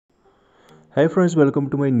Hi friends, welcome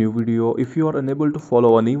to my new video. If you are unable to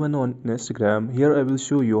follow anyone on Instagram, here I will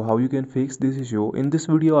show you how you can fix this issue. In this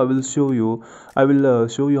video, I will show you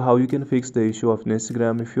how you can fix the issue of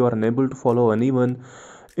Instagram if you are unable to follow anyone.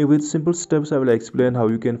 With simple steps, I will explain how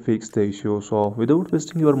you can fix the issue. So, without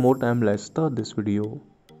wasting your more time, let's start this video.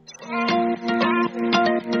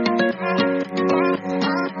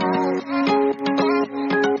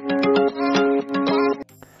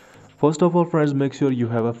 First of all, friends, make sure you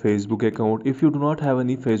have a Facebook account. If you do not have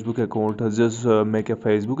any Facebook account, just make a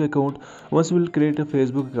Facebook account. Once you will create a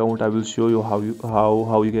Facebook account, I will show you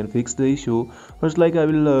how you can fix the issue. First, like I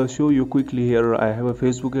will show you quickly here. I have a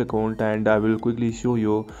Facebook account, and I will quickly show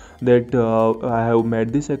you that I have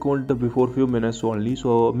made this account before few minutes only.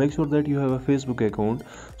 So make sure that you have a Facebook account.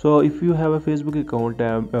 So if you have a Facebook account,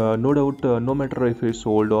 no doubt, no matter if it's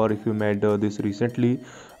old or if you made this recently.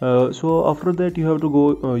 So after that you have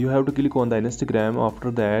to click on the Instagram.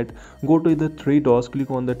 After that, go to the three dots, click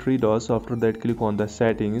on the three dots. After that, click on the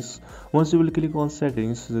settings. Once you will click on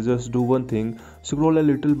settings, just do one thing, scroll a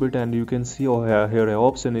little bit, and you can see here a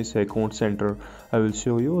option is account center. I will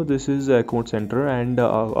show you, this is account center, and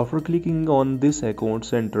after clicking on this account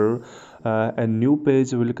center, a new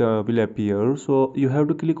page will appear. So you have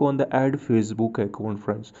to click on the add Facebook account,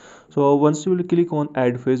 friends. So once you will click on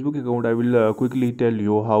add Facebook account, I will quickly tell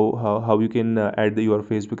you how you can add your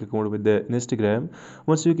Facebook account with the Instagram.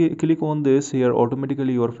 Once you click on this here,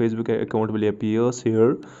 automatically your Facebook account will appears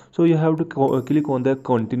here. So you have to click on the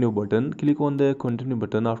continue button. Click on the continue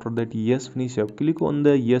button. After that, yes, finish up. Click on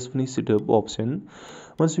the yes, finish setup option.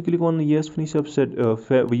 Once you click on yes, finish up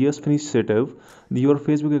yes, finish setup, your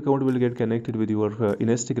Facebook account will get connected with your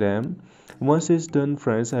Instagram. Once it's done,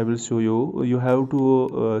 friends, I will show you. You have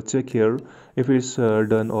to check here if it's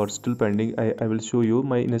done or still pending. I will show you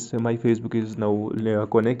my Facebook is now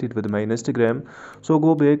connected with my Instagram. So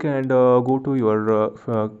go back and go to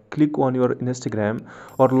your click on your Instagram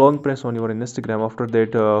or long press on your Instagram. After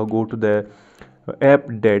that, go to the app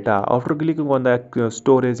data. After clicking on the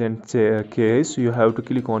storage and cache, you have to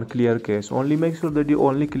click on clear cache. Only make sure that you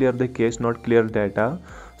only clear the cache, not clear data.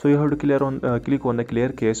 So you have to click on the clear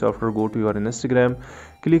cache. After, go to your Instagram,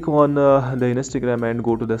 click on the Instagram and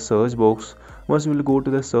go to the search box. Once you will go to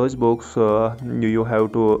the search box, you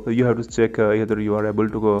have to check either you are able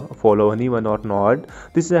to follow anyone or not.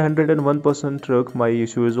 This is a 101% trick. My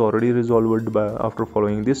issue is already resolved after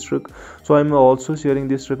following this trick. So I'm also sharing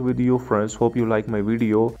this trick with you, friends. Hope you like my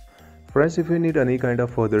video. Friends, if you need any kind of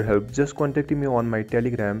further help, just contact me on my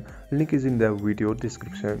Telegram. Link is in the video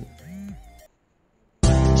description.